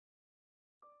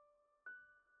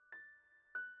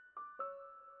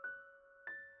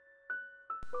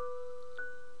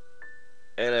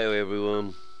Hello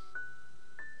everyone,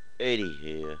 Eddie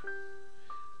here,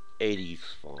 Eddie's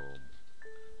Farm.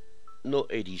 Not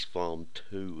Eddie's Farm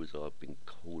 2 as I've been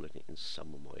calling it in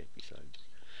some of my episodes.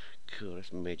 God,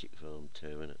 that's Magic Farm 2,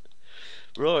 isn't it?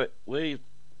 Right, we've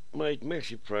made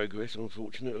massive progress,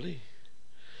 unfortunately.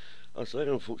 I say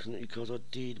unfortunately because I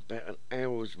did about an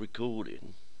hour's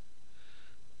recording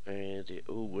and it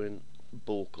all went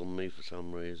balk on me for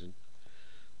some reason.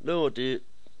 No idea,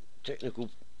 technical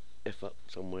F up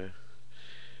somewhere.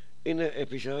 In that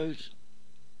episode,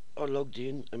 I logged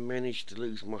in and managed to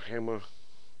lose my hammer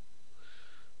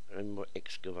and my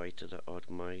excavator that I'd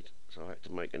made, so I had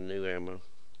to make a new hammer,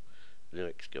 new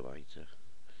excavator,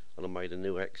 and I made a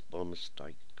new axe by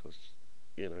mistake because,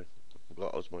 you know, I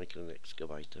forgot I was making an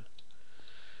excavator.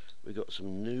 We got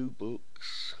some new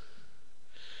books,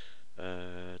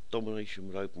 domination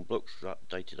with open blocks,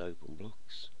 updated open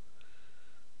blocks,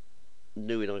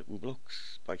 new in open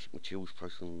blocks, basic materials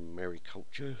processing and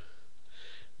mariculture.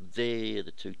 They're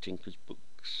the two Tinkers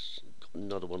books. Got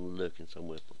another one lurking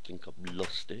somewhere, but I think I've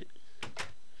lost it.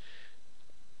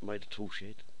 Made a tool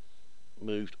shed.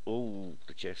 Moved all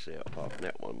the chests out apart from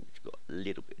that one, which got a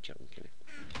little bit of junk in it.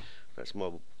 That's my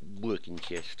working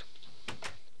chest.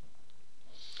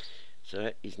 So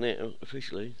that is now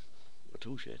officially a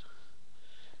tool shed.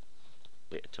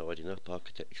 Bit of tidying up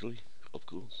architecturally, of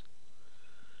course.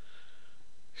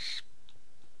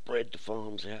 Spread the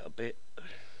farms out a bit.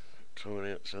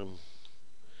 Trying out some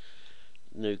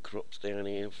new crops down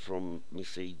here from my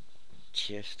seed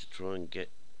chest to try and get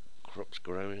crops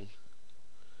growing.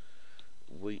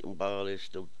 Wheat and barley are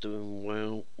still doing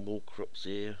well. More crops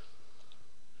here.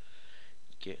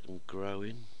 Get them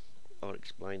growing. I'll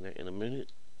explain that in a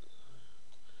minute.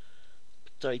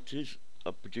 Potatoes.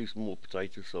 I produced more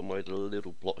potatoes, so I made a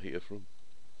little plot here from.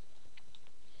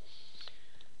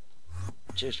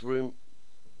 Chest room.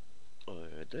 I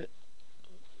heard that.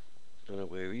 Don't know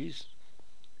where he is.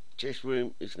 Chest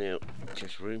room is now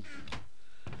chest room.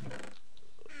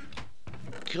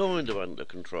 Kind of under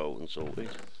control and sorted,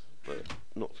 but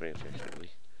not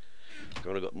fantastically.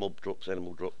 Kind of got mob drops,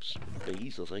 animal drops,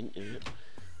 bees I think, yeah.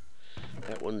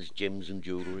 That one's gems and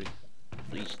jewellery.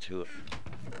 These two are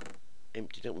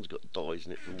empty. That one's got dyes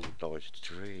in it from all the dyes to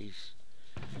trees.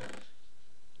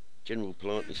 General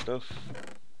planting stuff.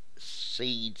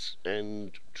 Seeds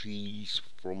and trees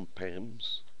from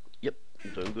Pam's. Yep,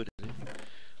 I'm doing good here.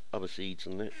 Other seeds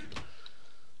and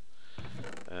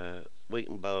that. Wheat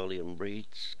and barley and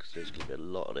reeds, because there's going to be a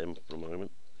lot of them for a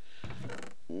moment.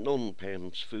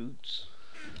 Non-Pam's foods.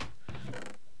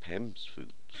 Pam's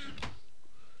foods.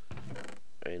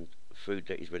 And food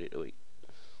that is ready to eat.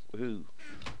 Woohoo!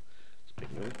 It's a bit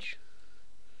rich.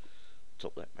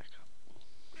 Top that back up.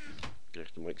 Gonna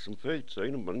have to make some food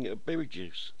soon. I'm running out of berry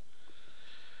juice.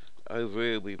 Over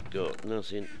here we've got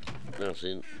nothing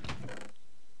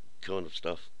kind of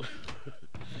stuff.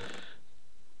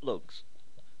 Logs.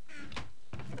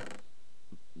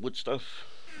 Wood stuff.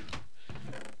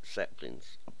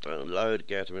 Saplings. I've done a load of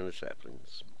gathering of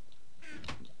saplings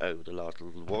over the last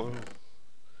little while.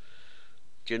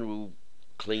 General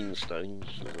clean stones,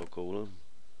 as I'll call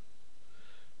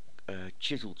them.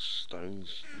 Chiselled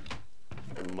stones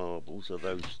and marbles are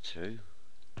those two.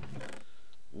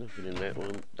 Nothing in that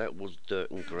one. That was dirt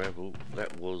and gravel.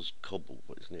 That was cobble,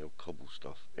 but it's now cobble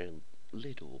stuff and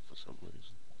lead ore for some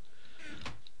reason.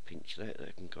 Pinch that,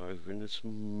 that can go over in the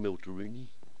smelteroony.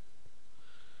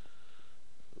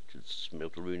 Which is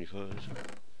smelteroonified.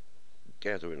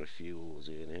 Gathering a few ores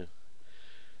here now.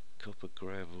 Copper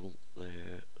gravel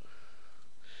there.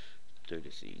 Do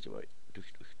this easy way.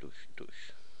 Dush, dush, dush,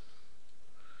 dush.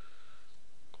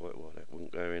 Quite why that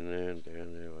wouldn't go in there and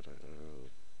down there, I don't know.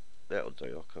 That'll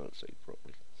do, I can't see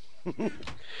properly.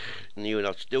 And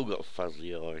I've still got a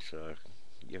fuzzy eye, so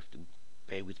you have to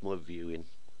bear with my viewing.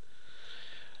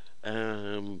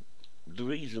 The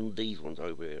reason these ones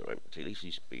over here are empty, these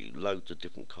used to be loads of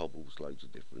different cobbles, loads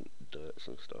of different dirts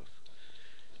and stuff,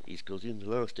 is because in the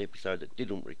last episode that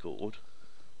didn't record,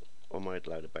 I made a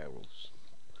load of barrels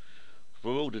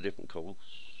for all the different cobbles.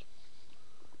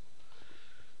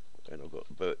 And I've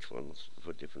got birch ones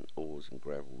for different ores and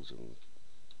gravels and,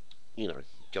 you know,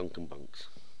 junk and bunks.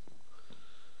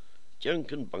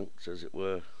 Junk and bunks, as it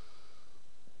were.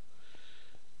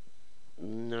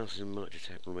 Nothing much has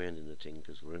happened around in the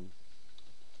Tinker's room.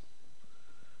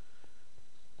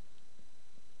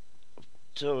 I've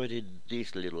tidied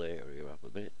this little area up a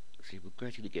bit, so we'll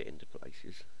gradually get into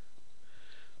places.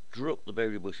 Drop the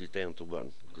berry bushes down to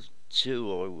 1, because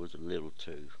 2 I was a little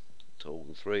too tall,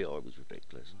 and 3 I was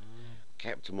ridiculous.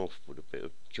 Capped them off with a bit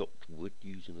of chopped wood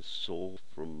using a saw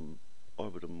from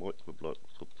either the microblock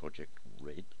or project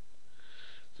red.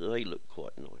 So they look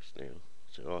quite nice now.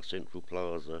 So our central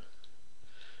plaza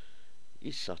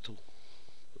is subtle,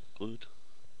 but good.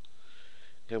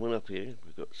 Coming up here,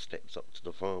 we've got steps up to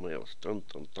the farmhouse. Dun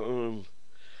dun dun.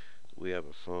 We have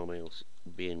a farmhouse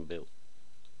being built.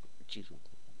 Chisel.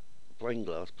 Plain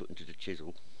glass put into the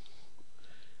chisel.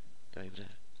 Gave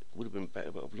that. Would have been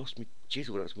better, but I've lost my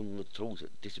chisel. That's one of the tools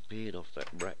that disappeared off that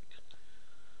rack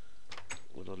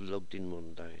when I logged in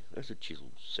one day. That's a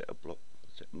chisel set of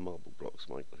marble blocks,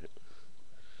 mate.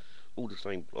 All the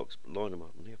same blocks, but line them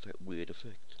up and they have that weird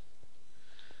effect.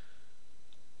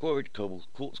 Quarried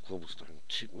quartz cobblestone.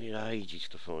 Took me ages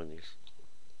to find this.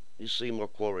 You'll see my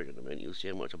quarry in a minute. You'll see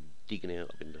how much I'm digging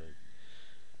out. I've been doing.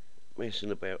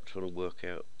 Messing about trying to work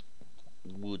out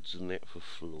woods and that for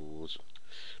floors.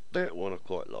 That one I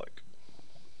quite like.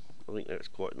 I think that's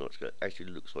quite nice. It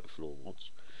actually looks like floorboards.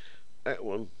 That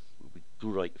one would be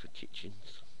great for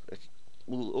kitchens.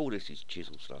 All this is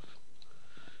chisel stuff.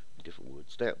 Different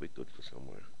woods. That would be good for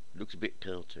somewhere. Looks a bit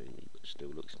cartoony, but still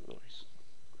looks nice.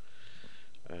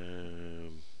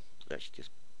 That's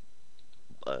just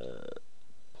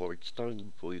quarried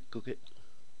stone before you cook it.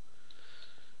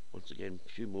 Once again, a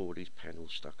few more of these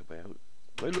panels stuck about.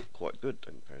 They look quite good,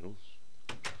 them panels.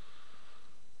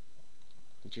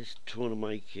 I'm just trying to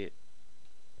make it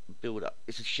build up.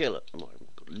 It's a shell at the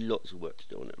moment. Got lots of work to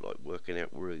do on it, like working out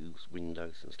roofs,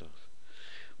 windows and stuff.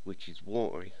 Which is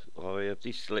why I have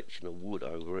this selection of wood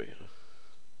over here.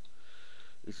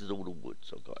 This is all the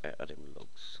woods I got out of them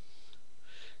logs.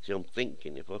 See, I'm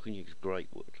thinking if I can use great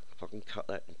wood, if I can cut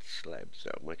that into slabs,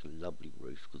 that'll make a lovely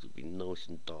roof because it'll be nice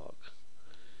and dark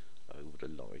over the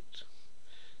light.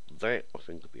 That I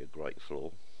think would be a great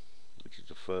floor, which is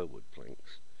the fir wood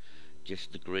planks.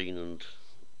 Just the green and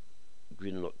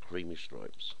like creamy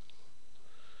stripes.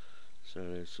 So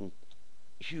there's some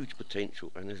huge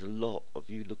potential, and there's a lot of,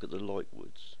 you look at the light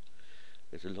woods,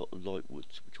 there's a lot of light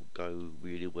woods which will go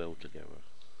really well together.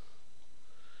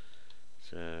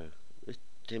 So there's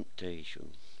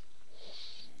temptation.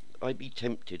 I'd be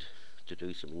tempted to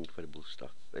do some incredible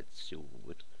stuff at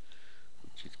silverwood,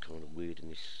 which is kind of weird in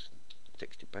this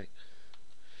texture pack.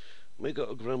 We got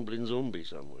a grumbling zombie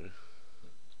somewhere.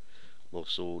 My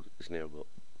sword has now got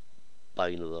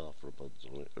Bane of the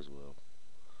Arthropods on it as well.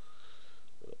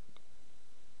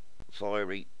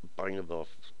 Fiery Bane of the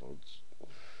Arthropods.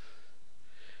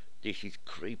 This is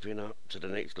creeping up to the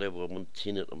next level. I'm on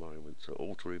tin at the moment, so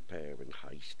auto repair and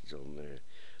haste is on there.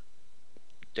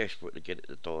 Desperate to get it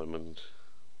to diamond.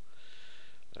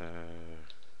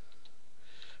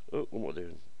 Oh, what am I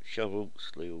doing? Shovel,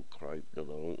 steel, creeping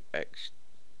along. Axe,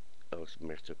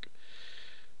 automatic.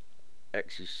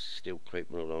 Axe is still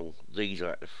creeping along. These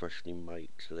are at the freshly made,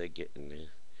 so they're getting there.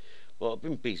 But I've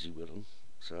been busy with them,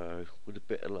 so with a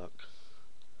bit of luck,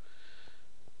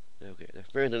 they'll get there.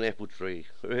 Found an apple tree.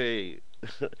 Hey!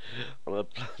 And I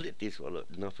planted this one.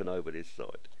 Look, nothing over this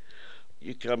side.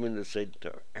 You come in the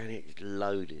centre and it's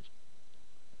loaded.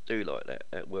 Do like that.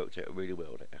 That worked out really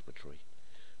well, that apple tree.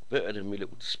 Better than my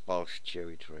little sparse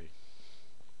cherry tree.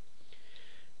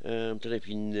 Don't know if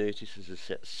you notice there's a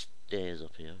set of stairs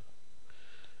up here.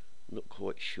 Not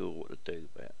quite sure what to do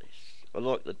about this. I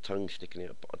like the tongue sticking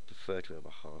out, but I'd prefer to have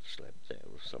a half slab there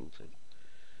or something,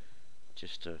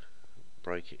 just to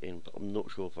break it in, but I'm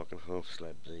not sure if I can half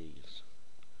slab these.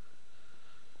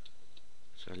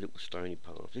 So a little stony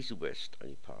path. This is where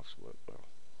stony paths work well.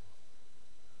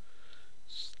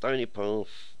 Stony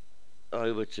path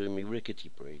over to my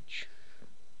rickety bridge,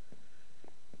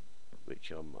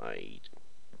 which I made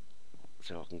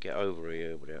so I can get over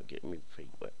here without getting my feet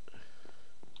wet.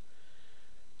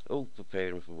 All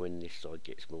preparing for when this side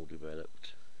gets more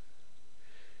developed,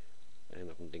 and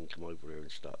I can then come over here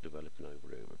and start developing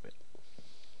over here a bit.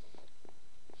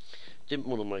 Didn't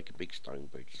want to make a big stone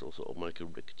bridge, so I thought I'd make a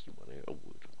rickety one out of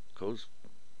wood, because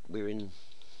we're in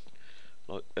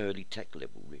like early tech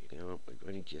level really, aren't we? We're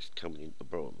only just coming into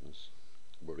bronze.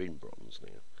 We're in bronze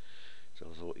now, so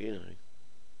I thought, you know,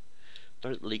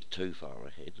 don't leap too far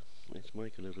ahead. Let's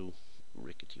make a little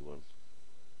rickety one.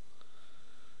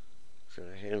 So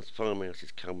the farmhouse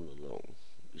is coming along.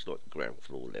 It's like ground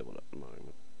floor level at the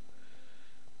moment,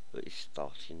 but it's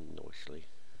starting nicely.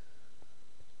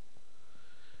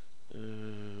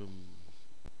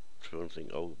 Trying to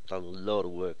think. I've done a lot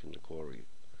of work in the quarry.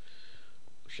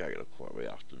 I'll show you the quarry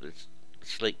after this.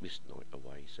 Sleep this night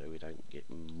away so we don't get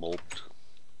mobbed.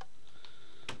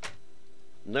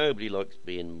 Nobody likes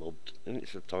being mobbed, and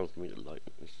it's a time for me to light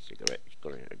this cigarette. It's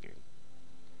gone out again.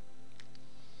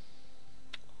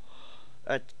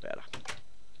 That's better.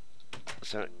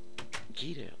 So,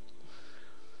 get out.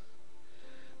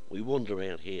 We wander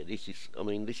around here. This is, I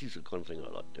mean, this is the kind of thing I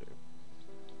like doing.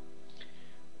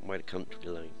 Made a country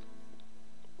lane,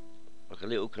 like a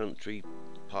little country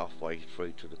pathway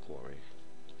through to the quarry.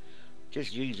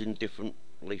 Just using different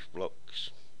leaf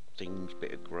blocks, things,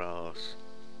 bit of grass,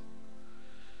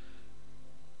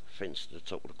 fence to the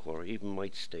top of the quarry, even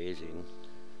made stairs in.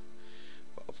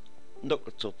 But I've knocked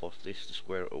the top off this to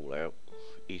square it all out,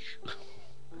 ish.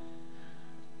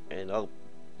 And I've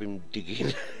been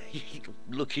digging,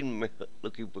 looking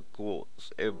for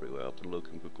quartz everywhere. I've been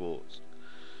looking for quartz,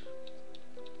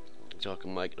 so I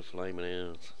can make the flaming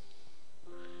house.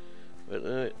 But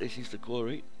no, this is the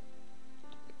quarry.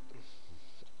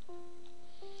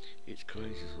 It's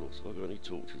crazy sauce. Have I got any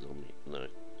torches on me? No.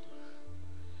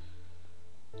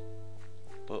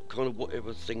 But kind of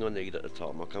whatever thing I need at the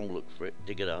time, I come look for it,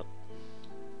 dig it up.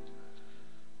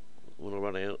 When I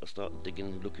run out, I start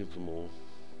digging, looking for more.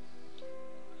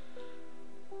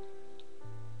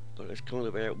 But that's kind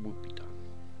of how it would be done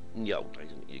in the old days,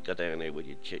 isn't it? You go down there with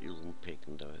your chisel and pick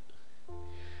and do it.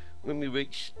 When we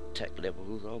reach tech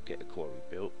levels, I'll get a quarry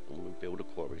built and we'll build a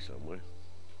quarry somewhere.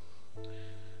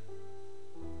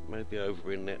 Maybe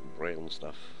over in that brown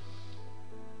stuff.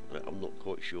 I'm not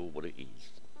quite sure what it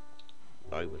is.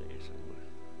 Over there somewhere.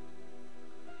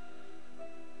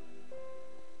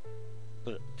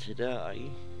 But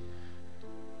today,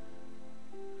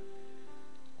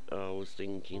 I was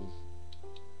thinking,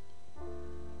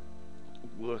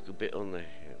 work a bit on the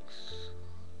house.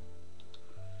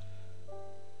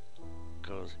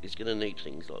 Because it's going to need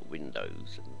things like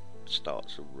windows and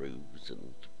starts of roofs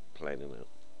and planning out.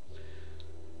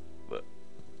 But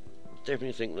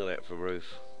definitely thinking of that for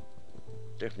roof.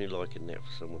 Definitely liking that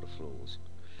for some of the floors.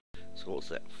 So what's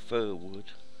that? Fir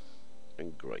wood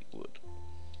and great wood.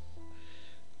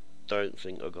 Don't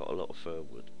think I got a lot of fir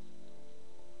wood.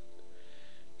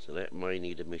 So that may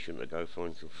need a mission to go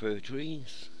find some fir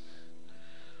trees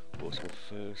or some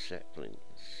fir saplings.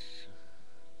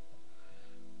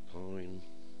 Pine,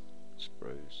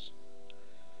 spruce.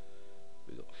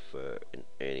 We got fir in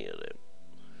any of them.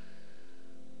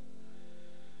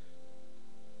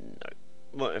 No.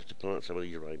 Might have to plant some of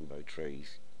these rainbow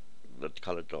trees, the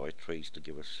coloured dye trees, to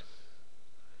give us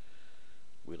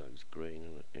willows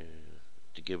green, yeah,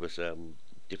 to give us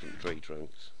different tree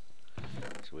trunks,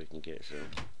 so we can get some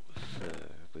fir.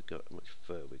 We got how much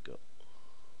fir we got?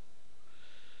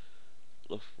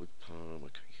 Loftwood palm,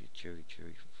 okay, cherry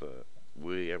fir.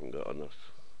 We haven't got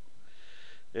enough.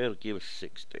 That'll give us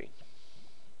 16.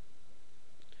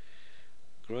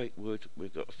 Great wood,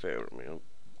 we've got a fair amount.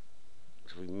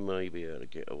 So we may be able to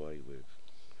get away with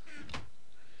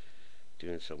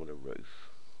doing some of the roof.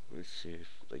 Let's see if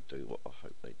they do what I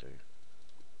hope they do.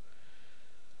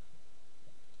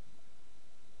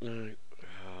 No.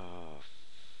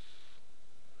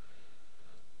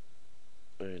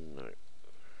 And no.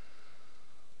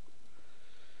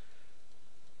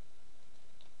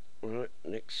 Right,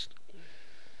 next.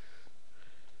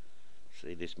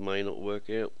 See, this may not work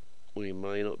out. We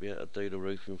may not be able to do the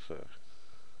roof in fir.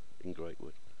 In great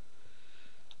wood.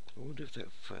 I wonder if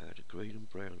that fir, the green and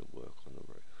brown, will work on the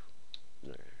roof.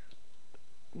 No.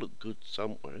 Look good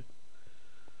somewhere.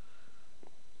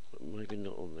 But maybe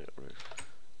not on that roof.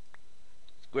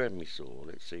 Let's grab me saw.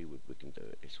 Let's see if we can do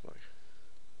it this way.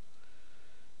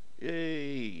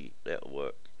 Yay! That'll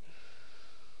work.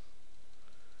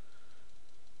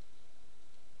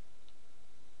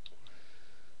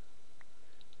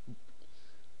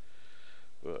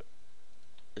 Right.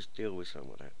 Let's deal with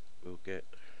some of that. We'll get...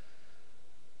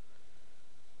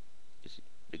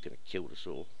 They're going to kill the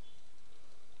saw.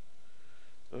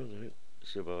 Oh no, it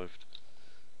survived.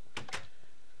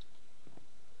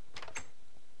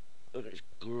 Let's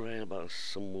grab us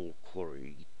some more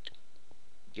quarry.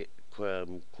 Get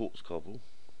quartz cobble.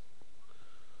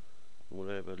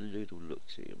 We'll have a little look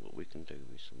see at what we can do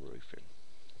with some roofing.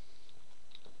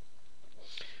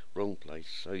 Wrong place,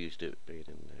 so used to it being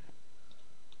in there.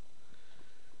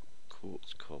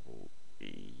 Quartz cobble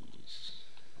is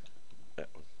that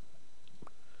one.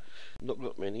 Not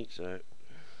got many, so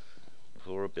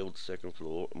before I build the second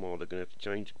floor, I'm either going to have to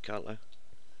change the colour,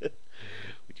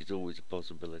 which is always a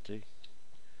possibility,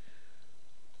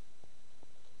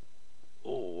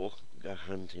 or go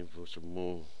hunting for some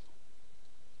more.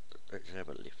 Let's have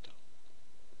a lift up.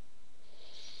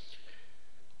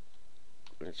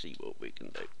 Let's see what we can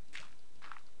do.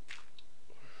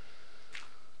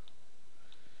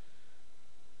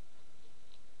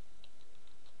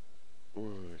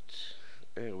 Right,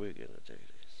 how are we going to do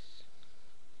this?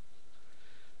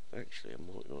 Actually, I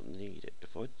might not need it.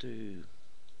 If I do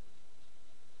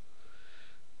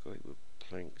great wood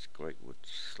planks, great wood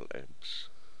slabs,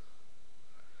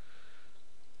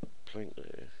 plank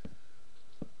there.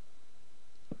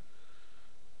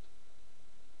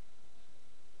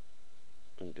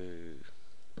 And do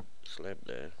slab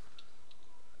there.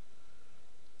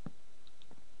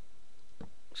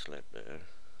 Slab there.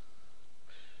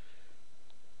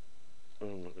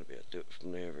 I'm not going to be able to do it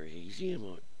from there very easy, am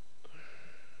I?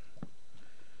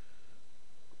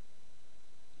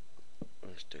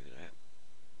 Let's do that.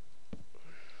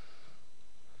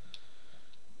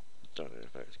 Don't know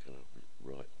if that's going to be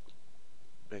right.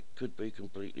 That could be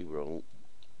completely wrong.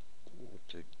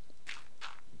 To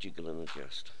jiggle and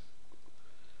adjust.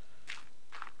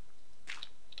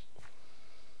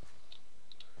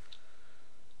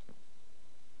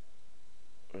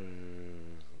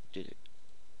 Did it?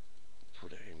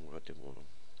 Put it in where I didn't want them.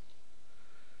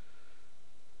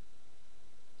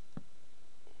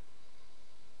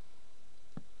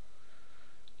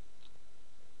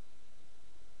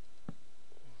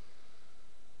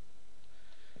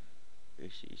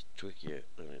 This is trickier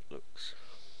than it looks.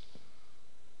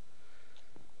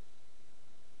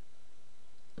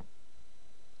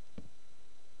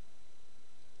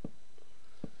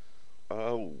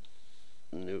 Oh,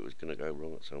 knew it was going to go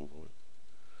wrong at some point.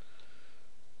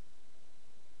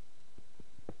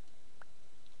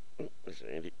 Oh, there's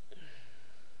Andy.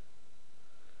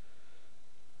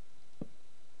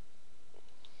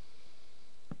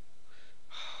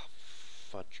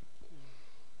 Fudge.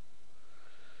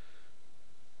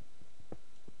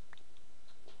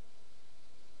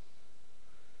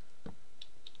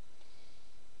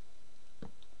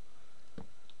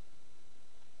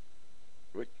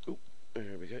 Right, oh,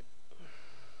 there we go.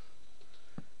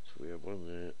 So we have one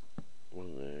there, and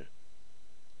one there.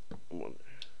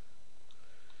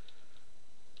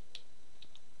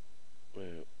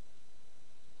 Now,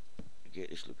 to get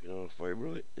this looking halfway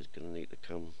right, it's going to need to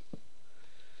come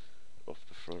off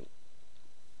the front.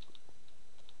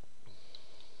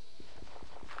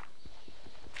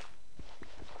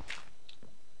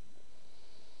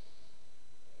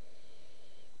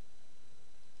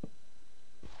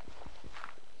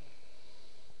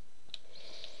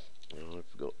 Oh, I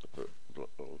forgot to put block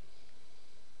on.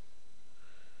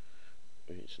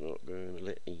 It's not going to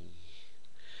let me.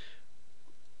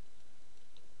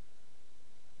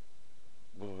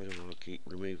 Why do I keep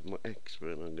removing my axe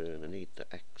when I'm going to need the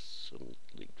axe and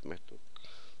leave the metal?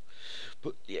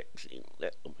 Put the axe in,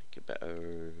 that'll make it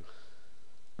better.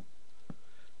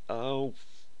 Oh.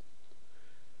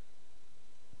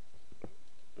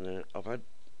 Now, I've had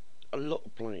a lot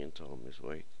of playing time this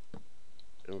week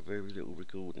and very little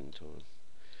recording time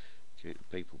due to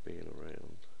people being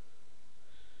around.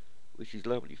 Which is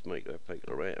lovely for me to have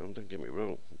people around, don't get me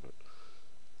wrong, but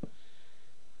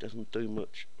doesn't do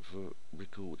much for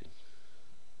recording.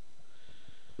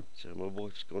 So my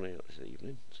wife's gone out this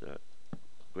evening, so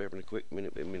grabbing a quick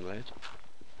minute with me lad.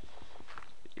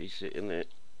 He's sitting there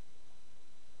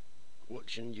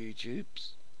watching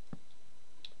YouTubes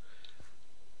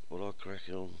while I crack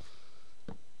on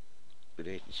with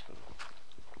Eddie's Farm.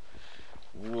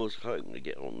 Was hoping to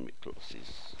get on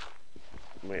Miklas's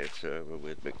mad server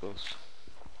with Miklas,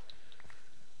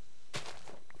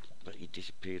 but he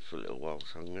disappeared for a little while,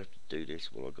 so I'm going to have to do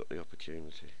this while I got the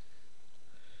opportunity.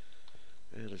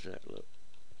 How does that look?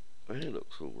 That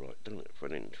looks alright, doesn't it, for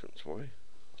an entrance way?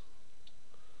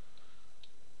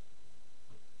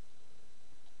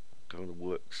 Kind of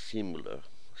works similar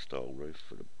style roof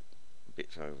for the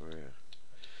bits over here.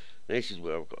 Now this is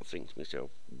where I've got to think to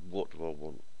myself, what do I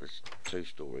want as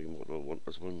 2-story and what do I want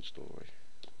as 1-story?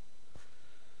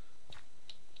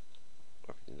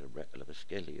 I can need a rattle of a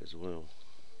skelly as well.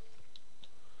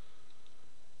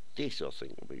 This I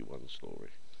think will be 1-story.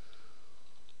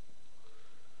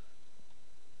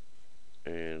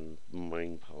 And the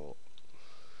main part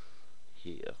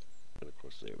here and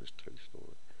across there is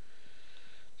 2-story.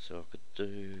 So I could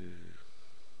do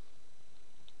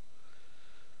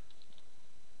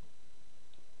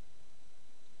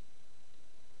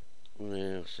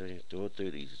now. See, do I do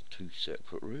these as 2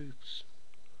 separate roofs,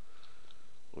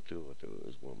 or do I do it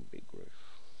as 1 big roof?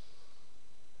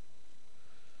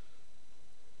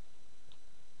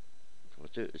 If I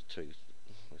do it as 2,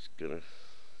 it's gonna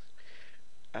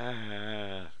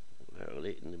that'll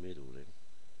hit in the middle then,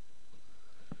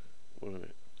 won't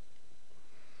it?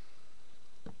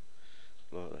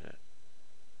 Like that.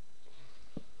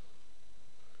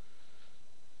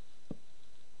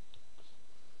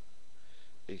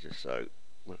 These are so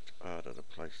much harder to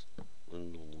place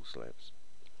than normal slabs.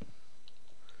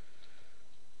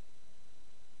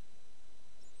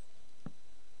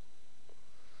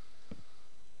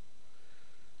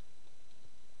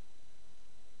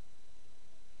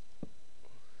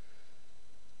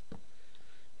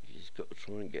 You just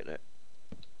try and get that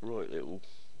right little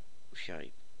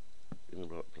shape in the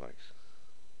right place.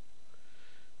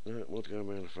 No, what's going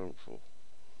around the front for?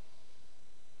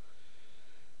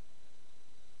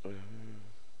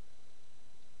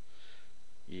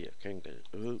 Yeah, I can get it.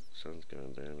 Oh, sun's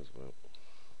going down as well.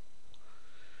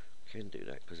 Can do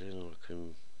that because then I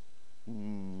can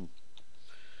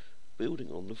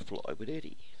building on the fly with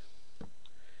Eddie.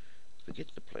 Forget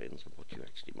the plans of what you're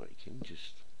actually making,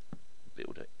 just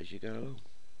build it as you go along.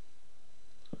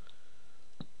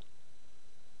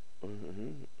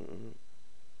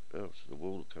 Oh, so the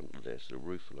wall will come to there, so the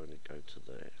roof will only go to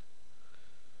there.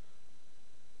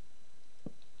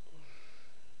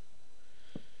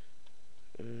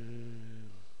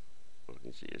 I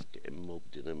can see us getting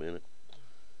mobbed in a minute.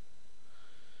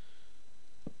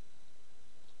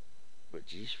 But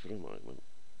just for a moment,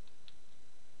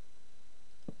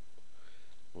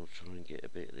 I'll try and get a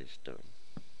bit of this done.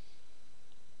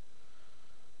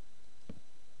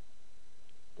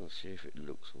 I'll see if it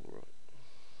looks alright.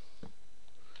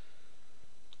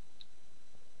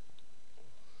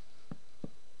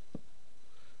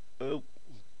 Oh,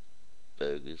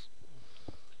 burgers.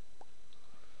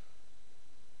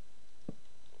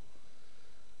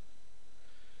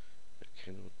 I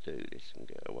cannot do this and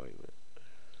get away with it.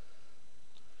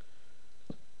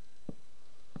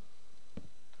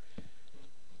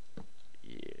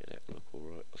 Yeah, that look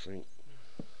alright, I think.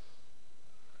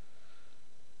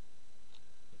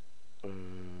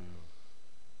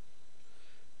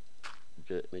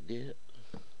 Dirt my dirt.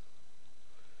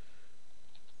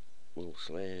 Little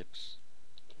slabs.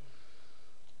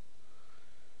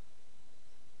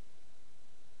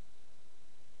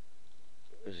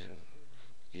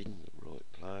 In the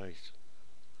right place.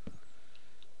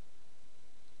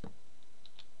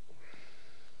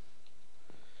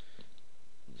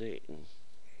 Then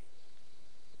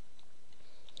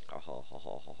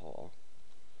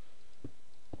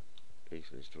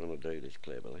he's trying to do this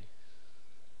cleverly.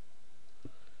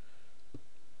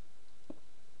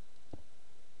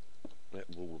 That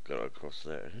wall will go across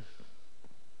there.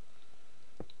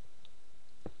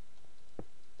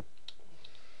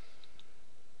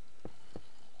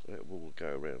 That wall will go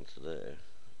around to there.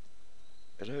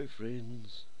 Hello,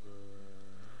 friends.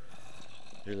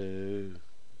 Hello.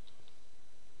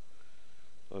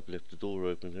 I've left the door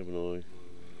open, haven't I?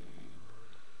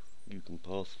 You can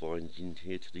pathfind in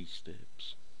here to these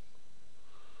steps.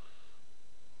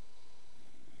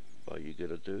 Are you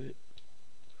gonna do it?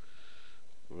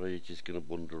 Or are you just gonna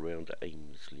wander around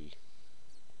aimlessly?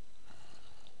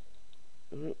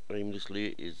 Aimlessly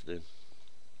it is then.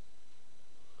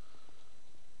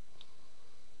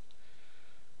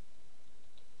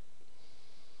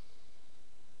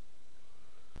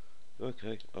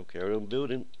 Okay, I'll carry on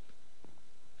building.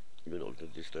 You're not going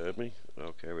to disturb me.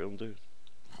 I'll carry on doing.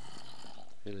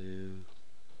 Hello.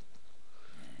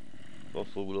 If I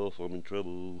fall off, I'm in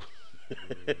trouble.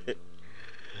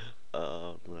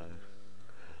 Oh no.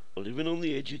 I'm living on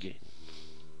the edge again.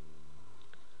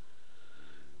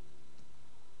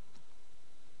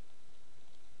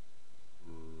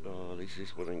 Oh, at least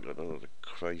this one ain't got none of the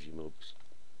crazy mobs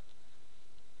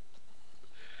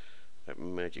that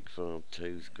Magic Farm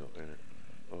 2's got in it.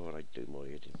 Oh, they do my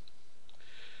head in.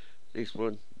 This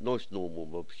one, nice normal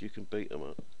mobs, you can beat them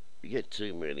up. You get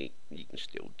too many, you can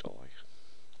still die.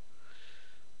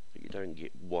 But you don't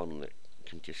get one that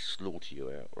can just slaughter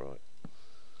you outright.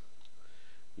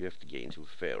 You have to get into a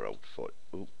fair old fight.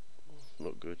 Oh,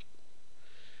 not good.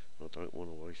 I don't want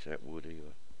to waste that wood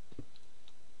either.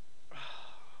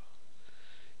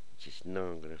 Just know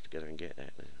I'm going to have to go and get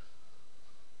that now.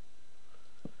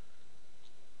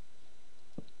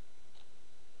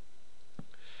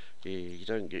 Yeah, you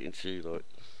don't get into like,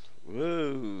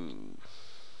 whoa.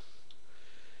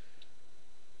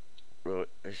 Right,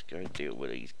 let's go and deal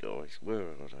with these guys. Where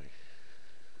are they?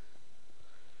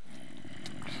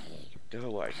 Go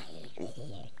away.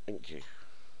 Thank you.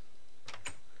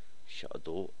 Shut the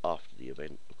door after the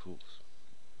event, of course.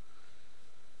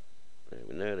 Now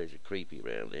we know there's a creepy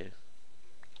around there,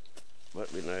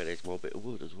 but we know there's more bit of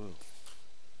wood as well.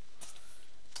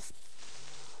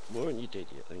 Why aren't you dead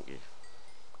yet? Thank you.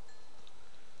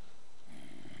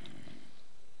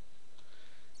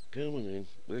 Come on in.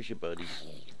 Where's your buddies?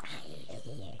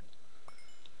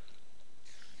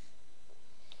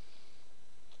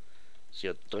 See,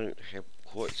 I don't have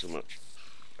quite so much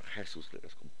hassles. I've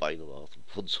got Bane of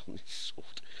Arthropods on this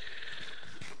sword.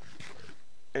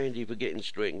 Handy for getting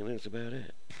string, and that's about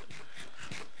it.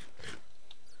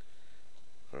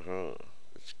 Haha,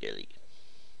 the skelly.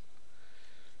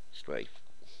 Strafe.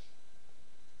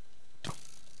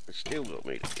 It's still got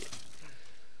me to get.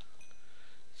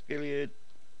 skillyhead.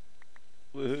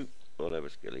 Woohoo. I'll have a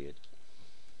skillyhead.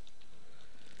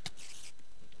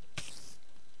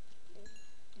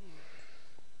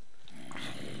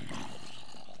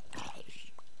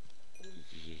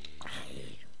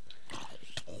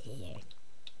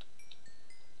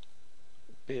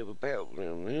 Bit of a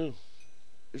battleground now.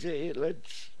 Is that it,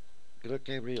 lads? Can I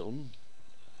carry on?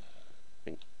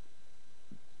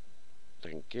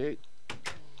 Thank you.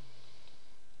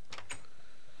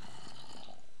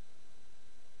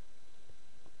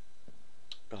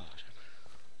 Oh,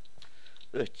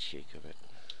 the cheek of it.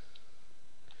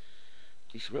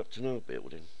 Disrupting our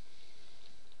building.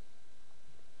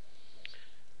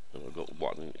 And I've got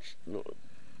one and it's not...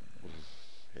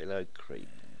 Hello, creep.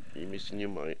 You missing your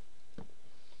mate?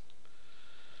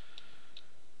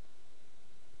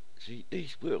 See,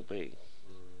 this will be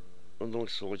a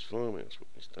nice sized farmhouse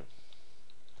with this stuff.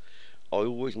 I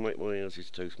always make my houses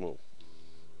too small.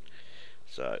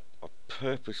 So I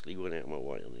purposely went out of my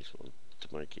way on this one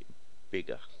to make it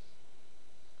bigger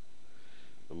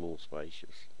and more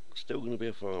spacious. Still going to be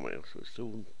a farmhouse, so it's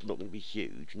still not going to be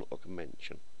huge, not like a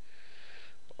mansion.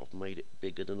 But I've made it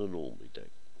bigger than I normally do.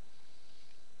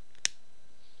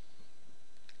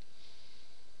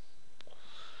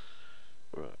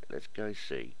 Right, let's go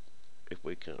see if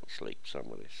we can't sleep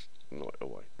some of this night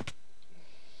away.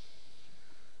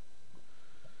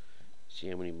 See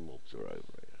how many mobs are over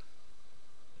here.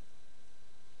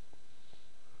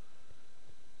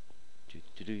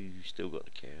 Still got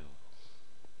the cow.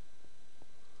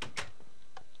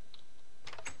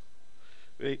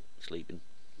 Right, sleeping.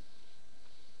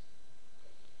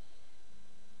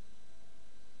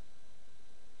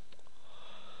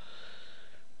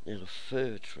 Now the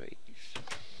fir trees.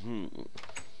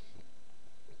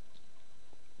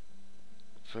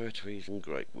 Fir trees and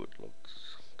great wood logs.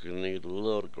 Gonna need a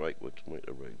lot of great wood to make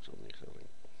the roofs on this, I think.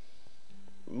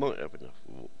 Might have enough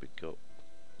of what we got.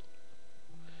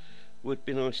 Would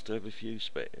be nice to have a few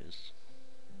spares.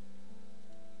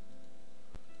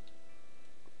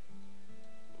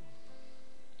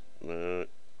 No,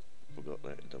 forgot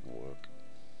that, it doesn't work.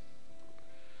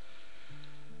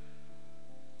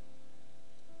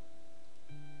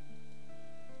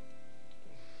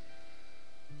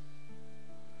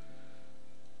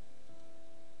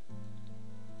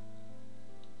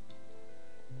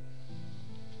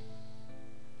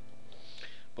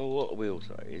 But what I will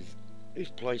say is, this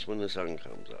place when the sun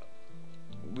comes up,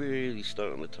 really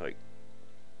starting to take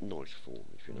nice form,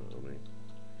 if you know what I mean.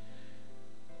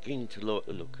 Beginning to like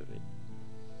the look of it.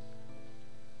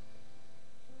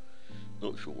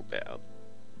 Not sure about how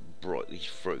bright these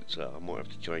fruits are. I might have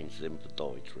to change them for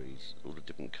dye trees, all the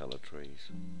different colour trees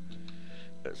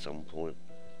at some point,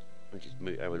 and just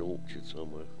have an orchard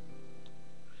somewhere.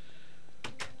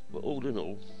 But all in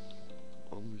all,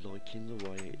 I'm liking the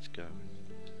way it's going.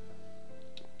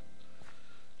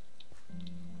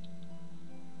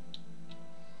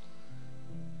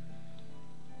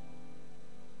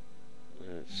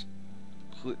 Let's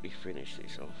quickly finish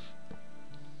this off.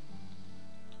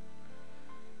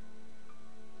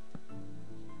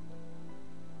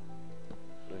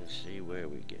 Let's see where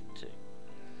we get to.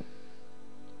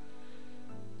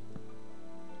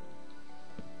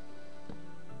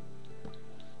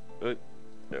 Oh,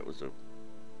 that was a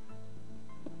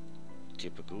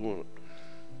typical one.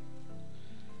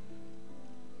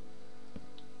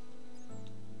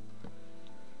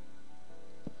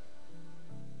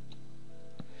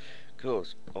 Of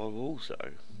course, I've also,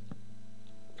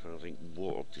 trying to think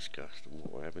what I've discussed and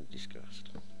what I haven't discussed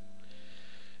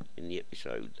in the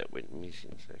episode that went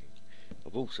missing. So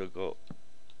I've also got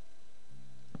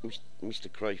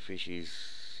Mr.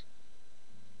 Crayfish's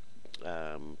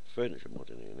furniture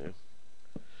mod in here now,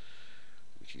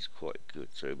 which is quite good.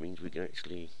 So it means we can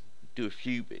actually do a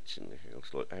few bits in the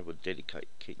house, like have a dedicated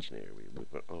kitchen area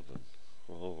with an oven,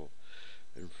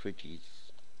 and fridges.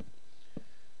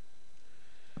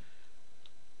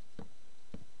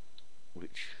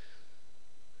 Which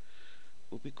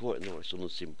will be quite nice on a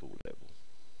simple level.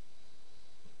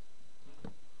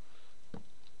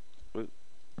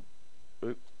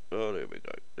 Oh, there we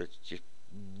go. Let's just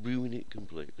ruin it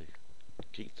completely.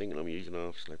 Keep thinking I'm using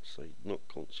half slab seed, not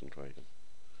concentrating.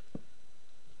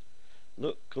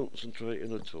 Not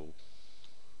concentrating at all.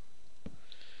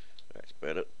 That's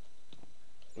better.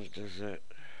 What does that?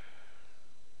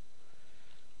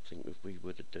 I think if we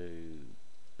were to do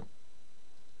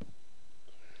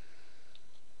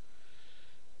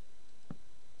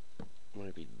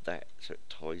maybe that, so it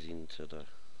ties into the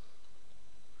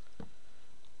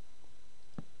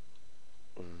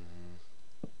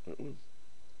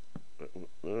that one.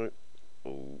 No.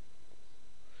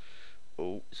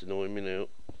 Oh, it's annoying me now.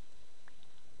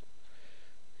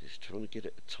 Just trying to get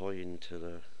it to tie into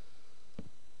the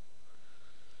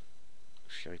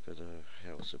shape of the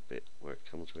house a bit, where it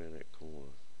comes around that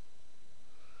corner.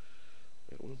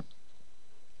 That one?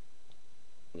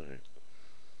 No.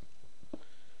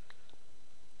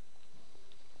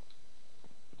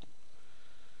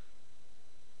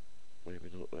 Maybe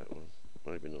not that one.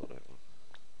 Maybe not that one.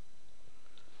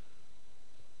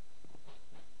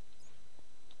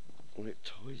 When it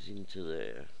ties into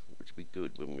there, which will be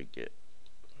good when we get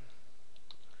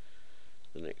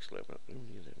the next level up. How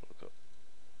many of them I've got?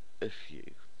 A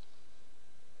few.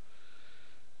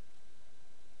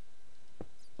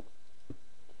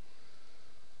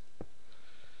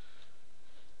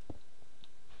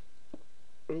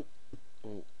 Oh,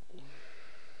 oh.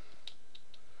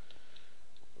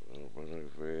 I'll run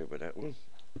over here with that one,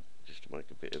 just to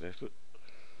make a bit of effort.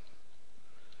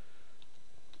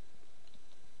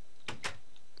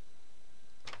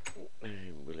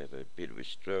 And we'll have a bit of a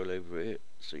stroll over here,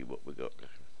 see what we got.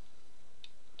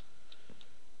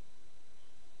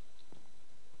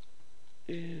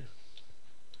 Yeah,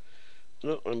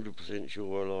 not 100%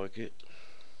 sure I like it,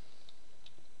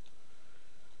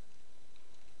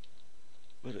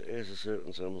 but it has a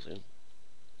certain something.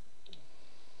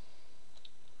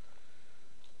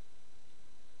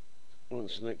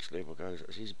 Once the next level goes,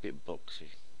 this is a bit boxy.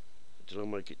 Did I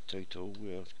make it too tall?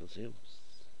 We ask ourselves.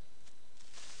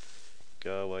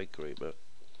 Go away, creeper.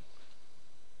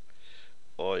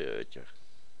 I heard ya.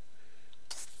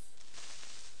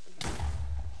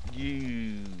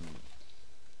 You.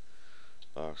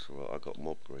 Oh, that's right, I got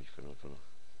mob grief and I.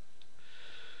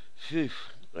 Phew,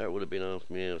 that would have been half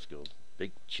my house gone.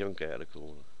 Big chunk out of the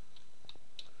corner.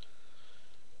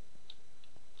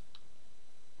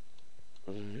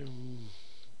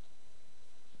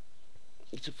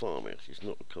 It's a farmhouse, it's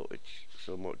not a cottage,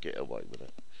 so I might get away with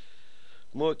it.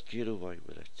 Might get away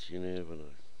with it, you never know.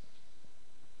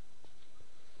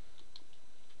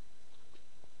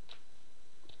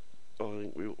 I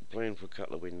think we ought to plan for a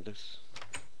couple of windows.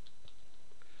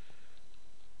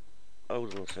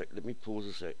 Hold on a sec, let me pause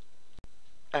a sec.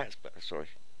 That's better, sorry.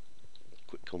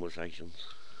 Quick conversations.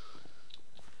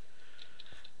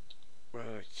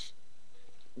 Right.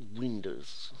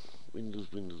 Windows.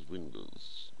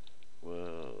 Windows.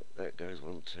 Well, that goes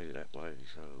 1, 2 that way,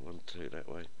 so 1, 2 that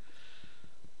way.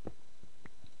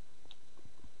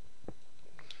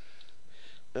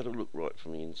 That'll look right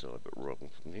from the inside, but wrong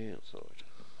from the outside.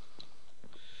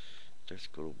 That's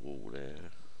got a wall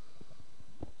there.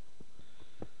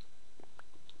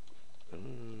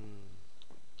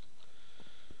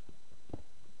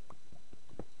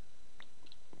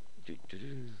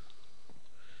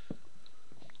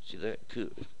 See, that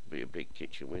could be a big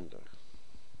kitchen window,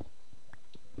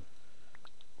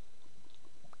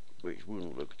 which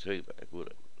wouldn't look too bad, would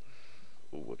it?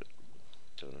 Or would it?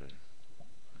 Don't know.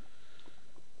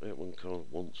 That one kind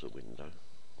of wants a window.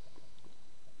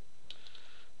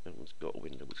 That one's got a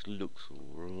window which looks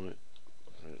alright.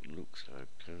 That looks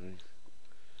okay.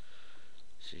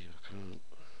 See, I can't.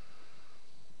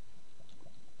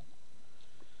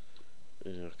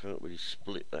 Yeah, I can't really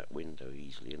split that window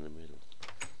easily in the middle.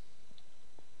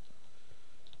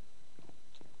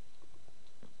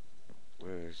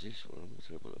 Where is this one? Let's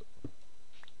have a look.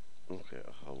 Look at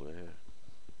a hole there.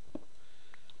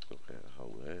 Look at a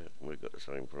hole there. We've got the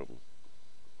same problem.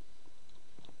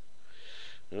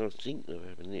 And I think they're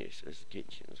having this as the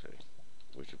kitchen, so,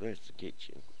 which if that's the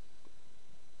kitchen,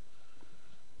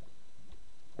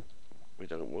 we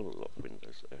don't want a lot of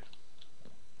windows there.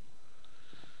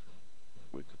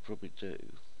 We could probably do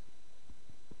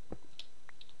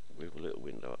with a little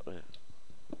window up there.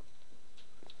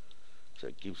 So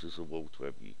it gives us a wall to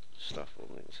have your stuff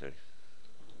on it, so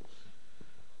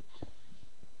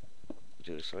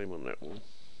do the same on that wall.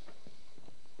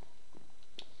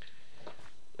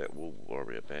 That we'll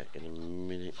worry about in a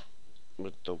minute.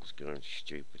 My dog's going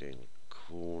stupid in the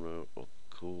corner, of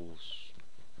course.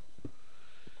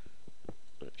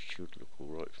 That should look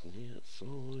alright from the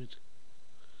outside.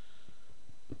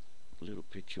 Little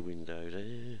picture window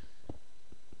there.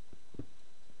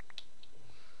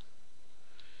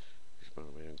 Just run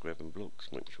around grabbing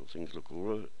blocks, make sure things look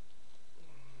alright.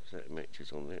 So that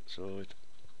matches on that side.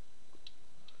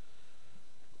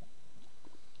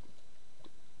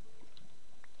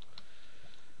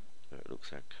 That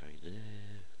looks okay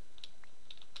there.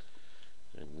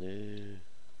 And there.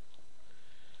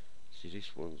 See,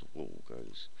 this one's wall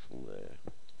goes from there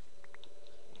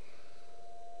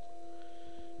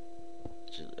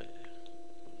to there.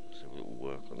 Let's have a little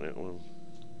work on that one.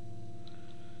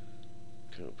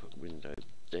 Can't put a window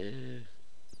there.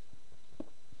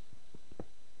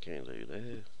 Can do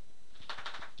there.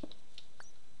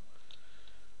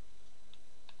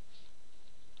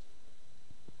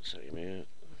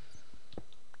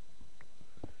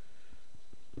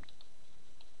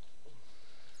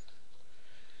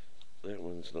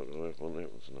 one's not going to have one,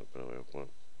 that one's not going to have one.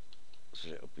 So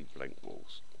that'll be blank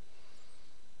walls.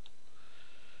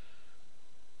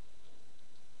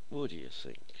 What do you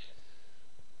think?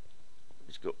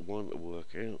 It's got one to work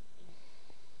out.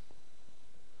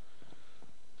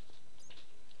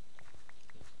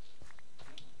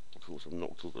 Of course I've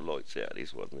knocked all the lights out of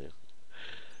this one now.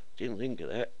 Didn't think of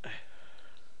that.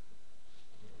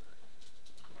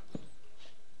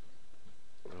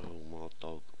 Oh, my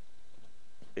dog.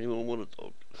 Anyone want a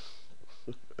dog?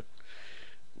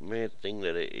 Mad thing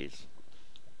that it is.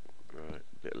 Right,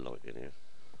 a bit of light in here.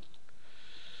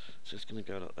 So it's going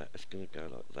to go like that, it's going to go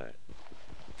like that.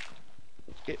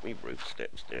 Let's get me roof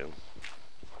steps down.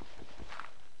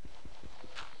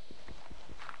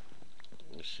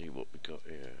 Let's see what we got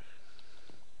here.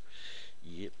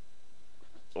 Yep.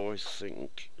 I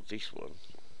think this one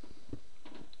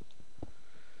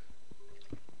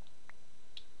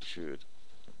should...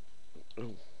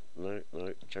 Oh, no,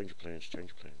 change of plans,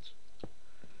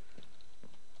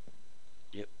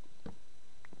 Yep.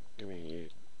 Come here, you.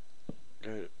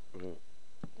 Go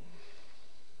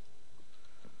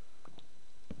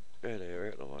there,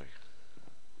 out of the way.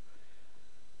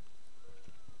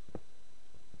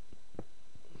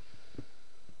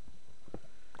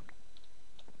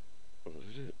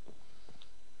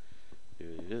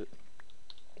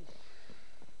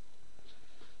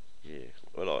 Yeah,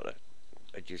 I like that.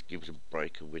 It just gives a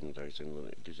break of windows and then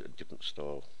it gives it a different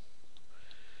style.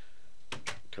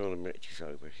 Kind of matches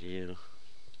over here.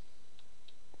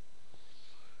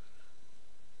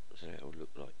 So that'll look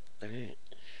like that.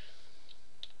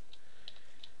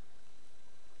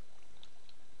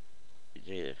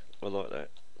 Yeah, I like that.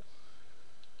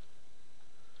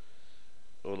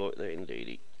 I like that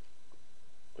indeed.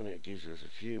 And it gives us a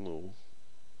few more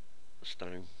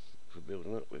stone for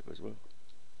building up with as well.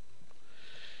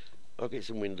 I'll get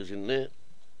some windows in there,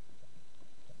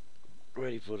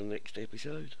 ready for the next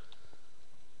episode.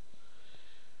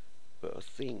 But I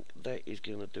think that is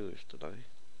going to do us today.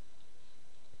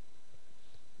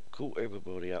 Caught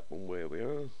everybody up on where we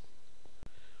are.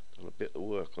 Done a bit of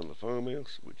work on the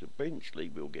farmhouse, which eventually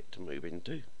we'll get to move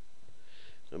into.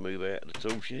 And move out of the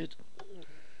tool shed.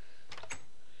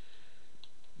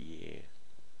 Yeah.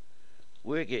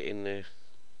 We're getting there.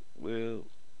 We're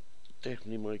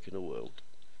definitely making a world.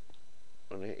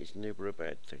 And that is never a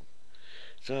bad thing.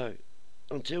 So,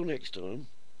 until next time,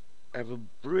 have a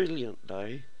brilliant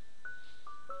day.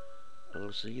 And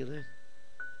I'll see you then.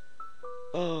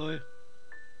 Bye.